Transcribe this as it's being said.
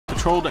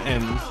patrol the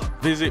ends,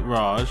 visit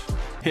Raj,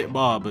 hit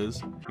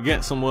barbers,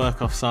 get some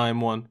work off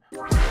Simon.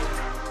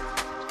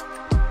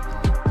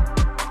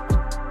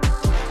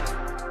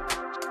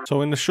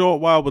 So in the short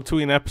while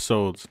between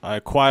episodes, I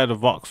acquired a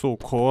Vauxhall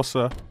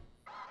Corsa.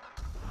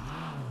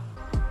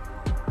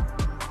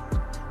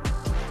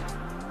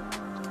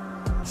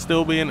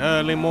 Still being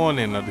early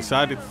morning, I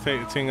decided to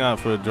take the thing out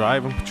for a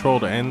drive and patrol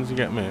the ends, you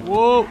get me?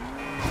 Whoa!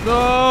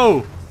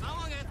 No!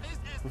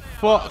 For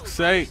fuck's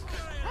sake.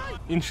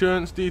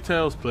 Insurance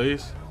details,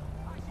 please.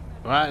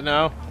 Right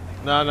now.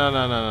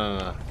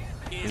 No.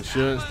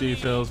 Insurance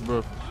details,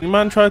 bro. Your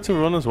man tried to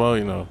run as well,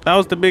 you know. That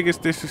was the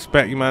biggest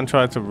disrespect. Your man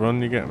tried to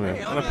run, you get me?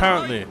 And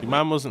apparently, your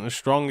man wasn't the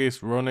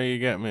strongest runner, you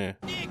get me?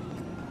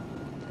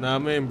 Nah, I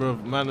mean, bro,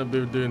 man would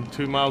be doing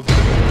 2 miles. You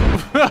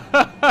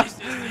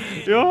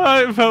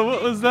alright, fam?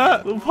 What was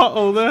that? Little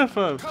pothole there,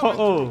 fam.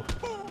 Pothole.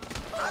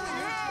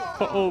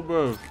 Pothole,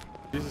 bro.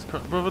 Jesus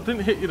Christ. Bro, I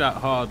didn't hit you that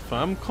hard,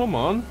 fam. Come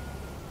on.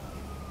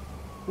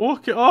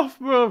 Walk it off,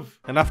 bro.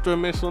 And after a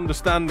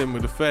misunderstanding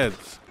with the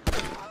feds,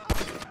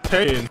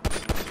 taking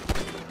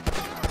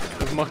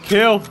with my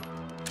kill.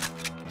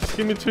 Just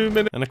give me 2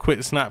 minutes. And a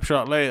quick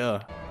snapshot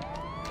later.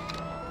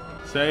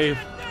 Save.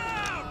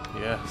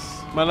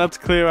 Yes. Man, I had to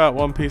clear out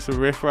one piece of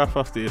riffraff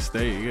off the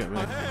estate, you get me?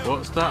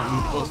 What's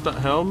that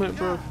helmet,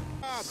 bro?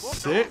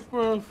 Sick,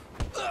 bro.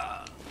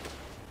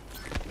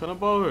 Can I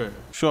borrow it?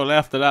 Shortly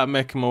after that,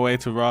 making my way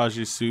to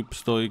Raj's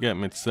superstore, you get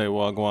me, to say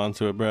what I go on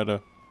to a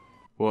brother.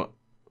 What?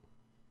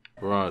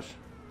 Raj.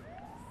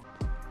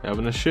 You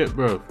having a shit,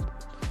 bro?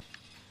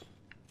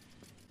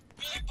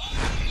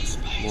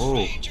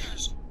 Whoa.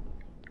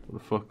 What the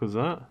fuck was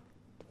that?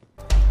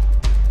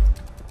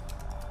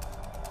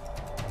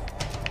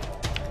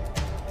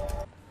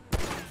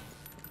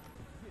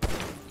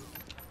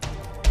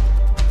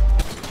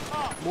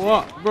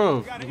 What,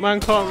 bro? Man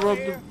can't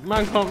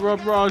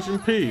rob Raj in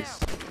peace.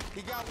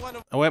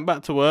 I went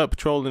back to work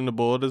patrolling the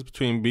borders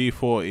between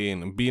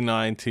B14 and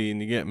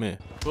B19, you get me?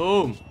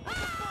 Boom!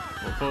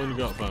 What phone you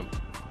got, fam?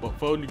 What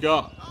phone you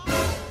got?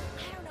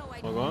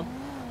 Log on?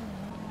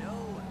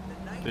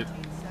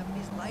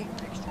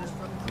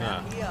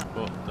 Nah,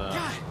 fuck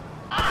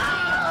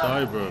that.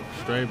 Sorry, bro.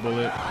 Stray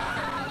bullet.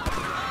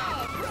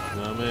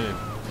 You know what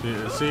I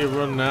mean? See you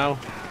run now.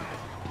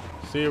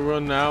 See you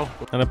run now.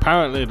 And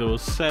apparently there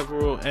was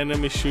several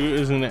enemy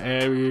shooters in the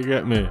area, you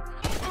get me?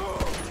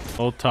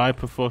 All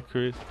type of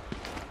fuckeries.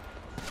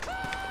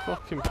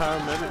 Fucking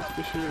paramedics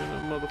be shooting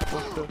at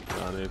motherfucker.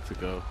 I need to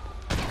go.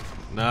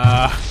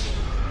 Nah.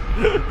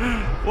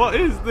 What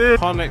is this?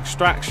 Con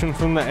extraction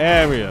from the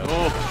area.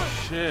 Oh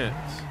shit.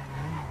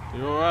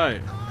 You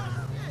alright?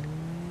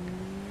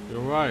 You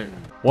alright?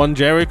 One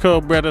Jericho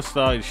brother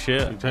started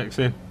shit. You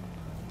texting?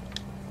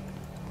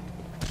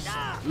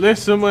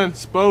 Listen when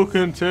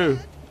spoken to.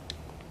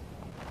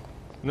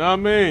 You know what I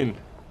mean?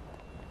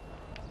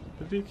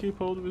 Did he keep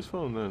hold of his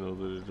phone then, or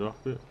did he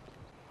drop it?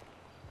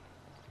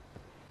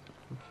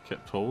 He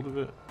kept hold of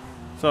it.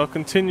 So I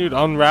continued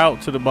en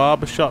route to the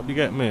barber shop, you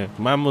get me?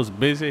 Man was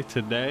busy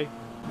today.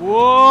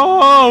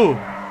 Whoa!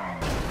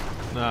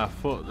 Nah,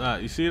 fuck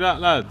that. You see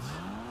that, lads?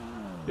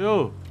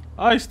 Yo,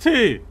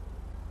 Ice-T! Is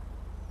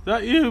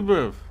that you,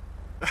 bruv?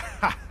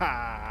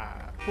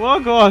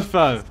 What God,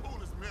 fam?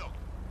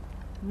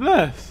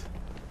 Bless.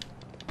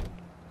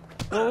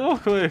 Don't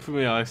walk away from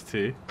me,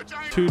 Ice-T.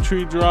 2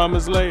 tree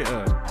dramas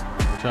later.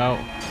 Watch out.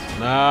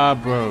 Nah,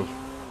 bro.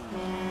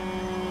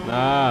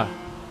 Nah.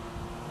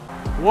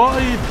 What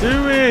are you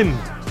doing?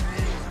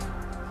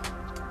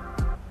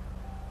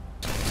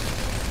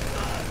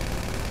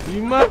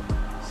 You mad?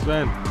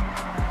 Sven.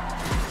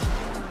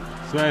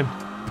 Sven.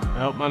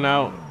 Help man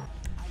out.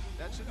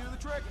 That should do the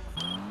trick.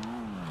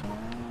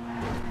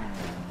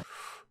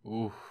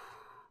 Ooh.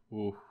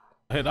 Ooh.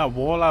 Hit that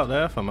wall out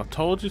there, fam. I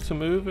told you to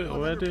move it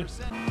already.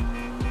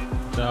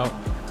 Out.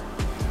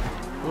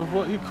 Well,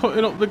 what are you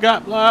cutting up the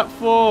gap like that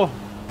for?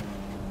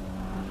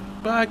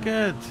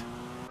 Baghead.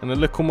 And a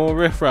little more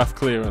riffraff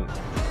clearance.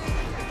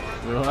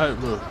 You alright,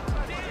 bro?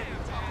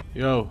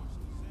 Yo.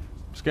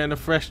 Just getting a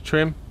fresh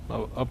trim.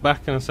 I'll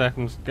back in a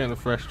second. Just getting a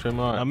fresh trim,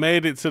 alright. I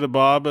made it to the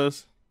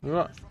barbers.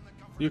 Right.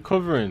 You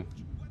covering?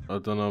 I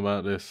don't know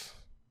about this.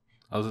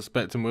 I was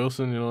expecting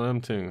Wilson, you know them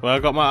things. Well, I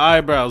got my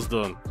eyebrows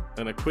done.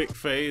 And a quick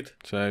fade.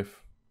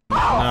 Safe. No,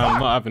 I'm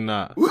not having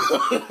that.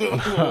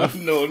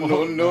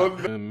 No.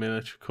 A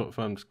miniature cut,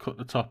 fam. Just cut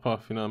the top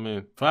off, you know what I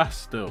mean?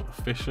 Fast still.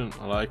 Efficient.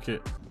 I like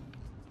it.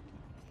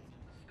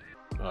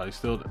 Oh, you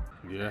still...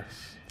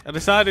 Yes. I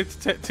decided to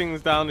take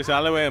things down this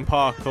alleyway and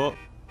park up.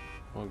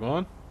 Oh, go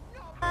on.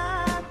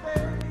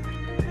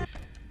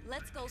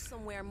 Let's go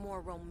somewhere more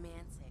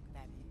romantic,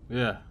 baby.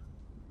 Yeah.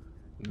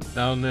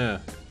 Down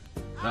there.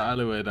 That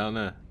alleyway down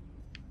there.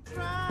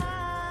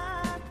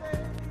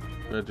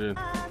 Reggie.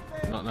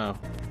 Not now.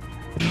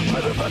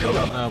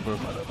 Not now, bro.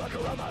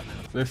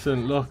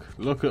 Listen, look,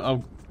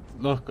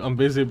 I'm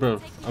busy,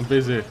 bro. I'm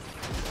busy.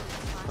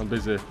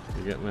 You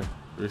get me?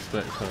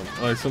 Respect, fam.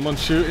 Oh,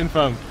 someone's shooting,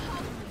 fam.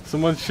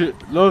 Someone shoot.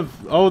 Love,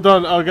 hold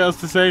on, I'll get us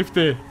to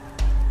safety.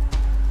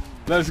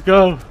 Let's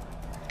go.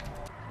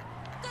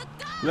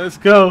 Let's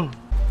go.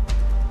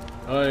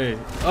 Oi.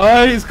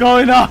 Oi, it's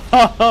going off.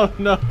 Oh,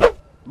 no.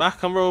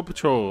 Back on road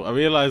patrol, I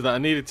realised that I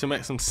needed to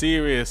make some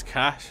serious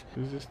cash.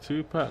 Who's this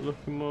 2-pack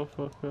looking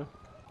motherfucker?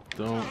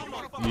 Don't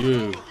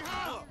you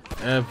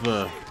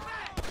ever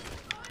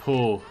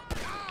pull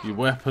your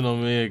weapon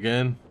on me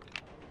again.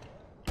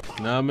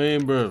 Know what I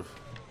mean, bruv?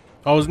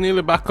 I was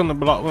nearly back on the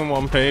block when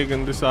one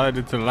pagan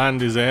decided to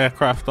land his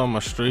aircraft on my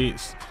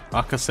streets.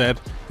 Like I said,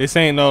 this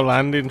ain't no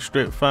landing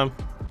strip, fam.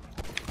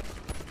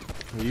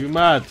 Are you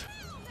mad?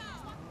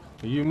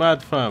 Are you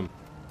mad, fam?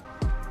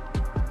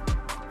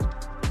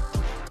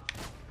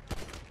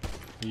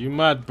 Are you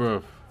mad,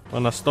 bruv?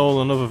 When I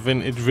stole another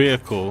vintage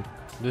vehicle.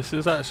 This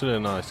is actually a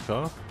nice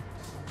car.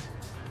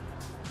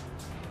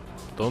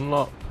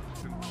 Dunlop.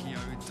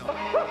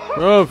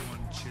 Bruv!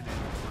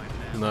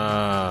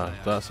 Nah,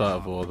 that's out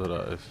of order,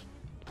 that is.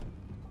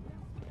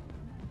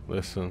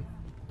 Listen.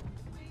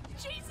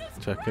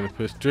 Checking the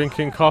piss.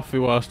 Drinking coffee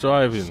whilst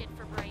driving.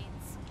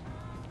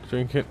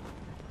 Drinking.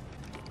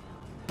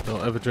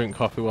 Don't ever drink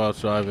coffee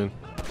whilst driving.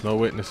 No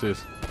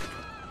witnesses.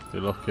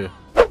 You're lucky.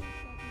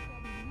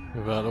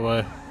 Move out of the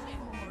way.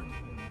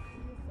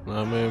 Know what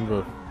I mean,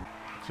 bro?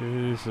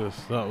 Jesus,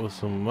 that was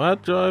some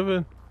mad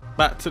driving.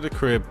 Back to the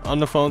crib, on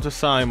the phone to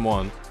sign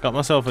one. Got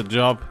myself a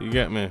job, you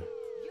get me?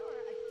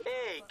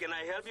 Hey, can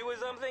I help you with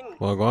something?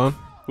 Well, go on.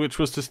 Which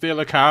was to steal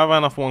a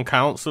caravan off one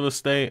council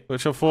estate,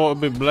 which I thought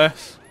would be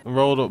blessed, and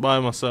rolled up by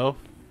myself.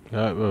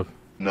 Right, bro.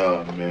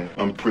 Nah, man,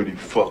 I'm pretty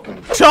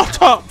fucking.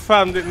 Shut up,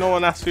 fam! Did no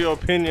one ask for your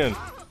opinion?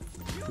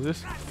 Is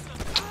this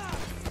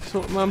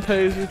what man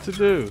pays you to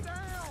do?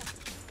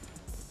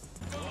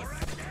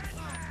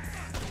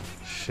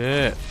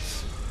 Shit.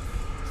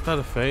 It's not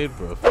a fade,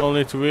 bro.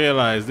 Only to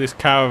realise this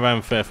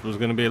caravan theft was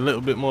going to be a little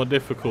bit more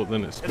difficult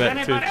than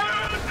expected.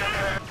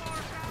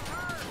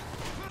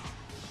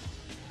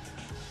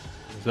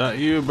 Is that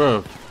you,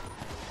 bro?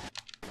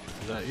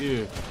 Is that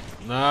you?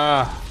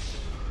 Nah.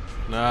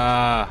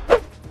 Nah.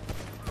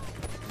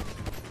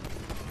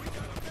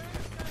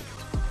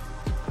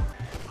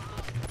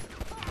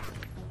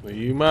 Are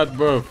you mad,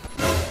 bro?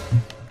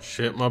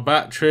 Shit, my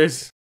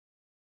batteries.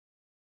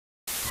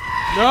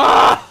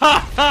 No!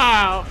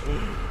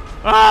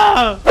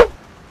 Ah!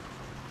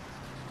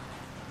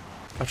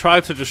 I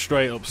tried to just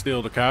straight up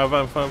steal the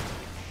caravan, fam.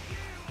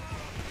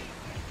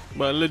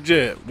 But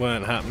legit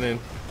weren't happening.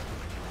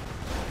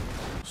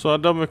 So I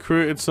done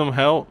recruited some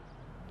help.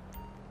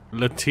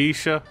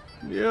 Letitia.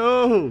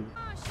 Yo!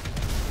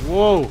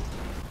 Whoa!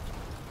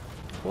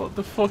 What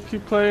the fuck you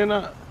playing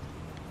at?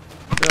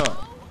 Yeah.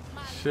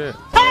 Shit.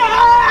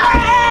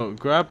 Oh,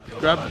 grab.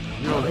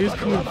 Yo, he's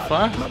coming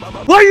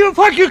fast. Why you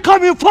fucking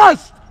coming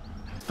fast?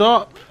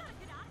 Stop.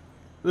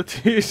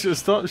 Letitia,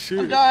 stop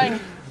shooting. I'm dying.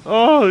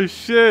 Oh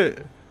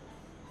shit.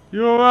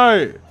 You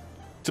alright?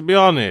 To be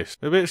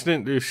honest, the bitch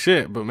didn't do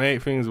shit but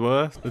make things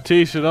worse.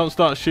 Letitia, don't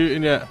start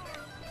shooting yet.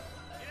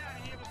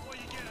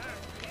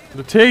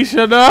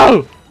 Letitia,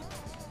 no!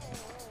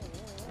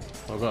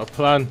 I've got a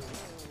plan.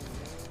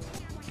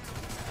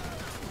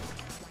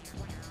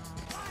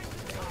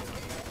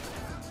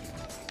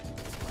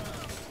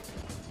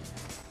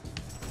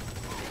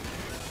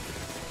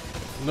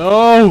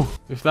 No!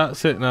 If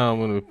that's it now, I'm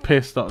gonna be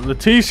pissed off.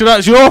 Letitia,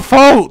 that's your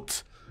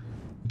fault!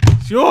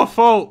 It's your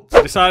fault!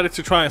 I decided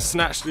to try and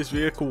snatch this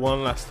vehicle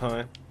one last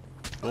time.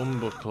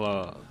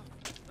 Bumbleclot.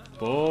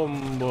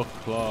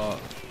 Bumbleclot.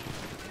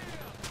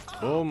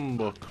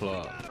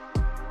 Bumbleclot.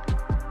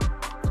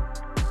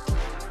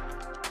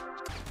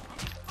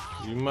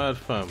 You mad,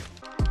 fam?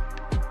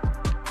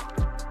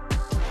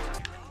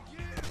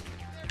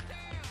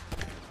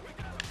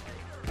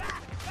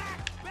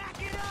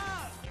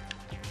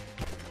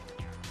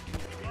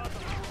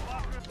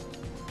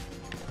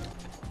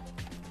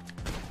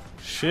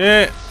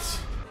 Shit!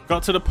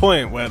 Got to the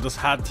point where I just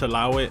had to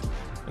allow it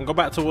and go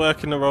back to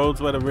working the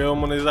roads where the real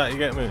money's at, you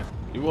get me?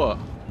 You what?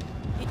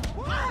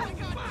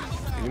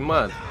 You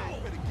mad?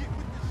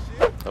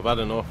 I've had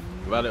enough.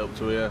 I've had it up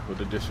to here with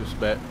the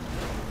disrespect.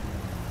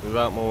 Move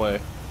out my way.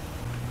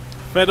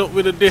 Fed up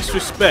with the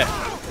disrespect.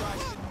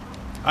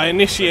 I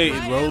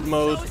initiated road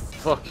mode.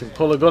 Fucking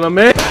pull a gun on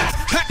me.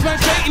 Hackman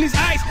straight in his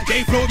eyes.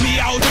 They throwed me,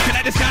 I was looking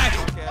at the sky.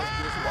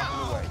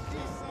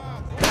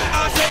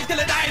 I said till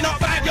I die, not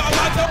bad. Your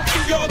mouth don't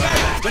keep your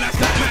bag. When I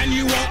slap man,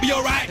 you won't be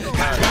alright.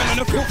 Catch man on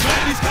the foot,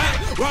 like this guy.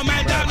 Run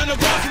man down on the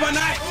grass of a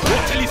night.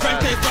 Watch till his friend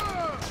take.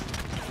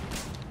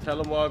 Tell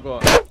him what I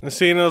got. And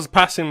seeing I was a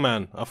passing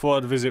man, I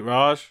thought I'd visit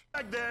Raj.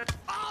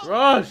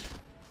 Raj!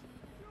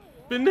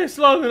 Been this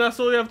long and that's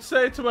all you have to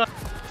say to me.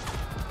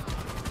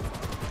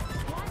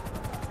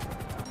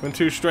 When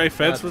two stray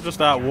feds were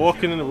just out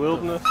walking in the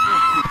wilderness.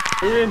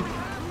 We're in.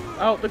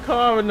 Out the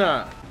car and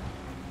that.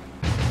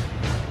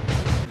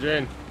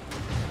 Jane.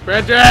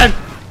 Brethren!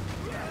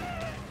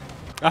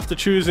 After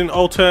choosing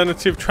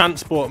alternative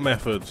transport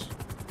methods.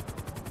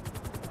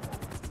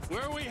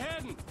 Where are we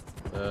heading?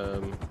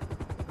 I'm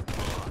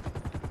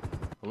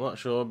not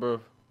sure, bro.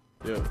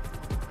 Yo,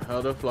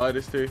 how do I fly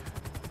this thing?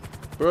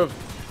 Bro,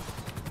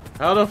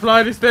 how do I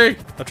fly this thing?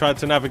 I tried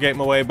to navigate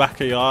my way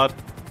back a yard,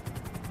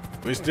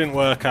 which didn't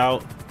work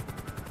out.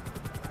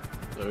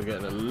 So we're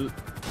getting a...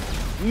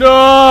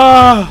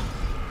 No!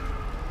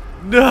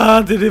 No,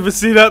 I didn't even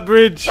see that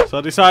bridge. So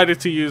I decided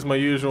to use my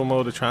usual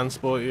mode of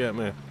transport, you get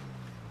me?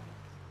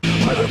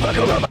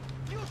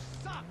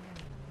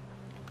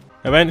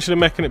 Eventually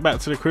making it back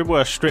to the crib where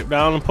I stripped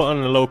down and put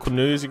on the local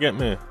news, you get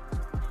me?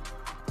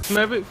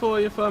 Mevic for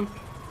you, fam.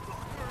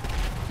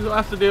 You don't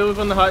have to deal with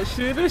on the height.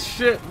 See this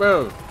shit,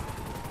 bro.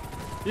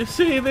 You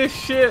see this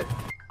shit?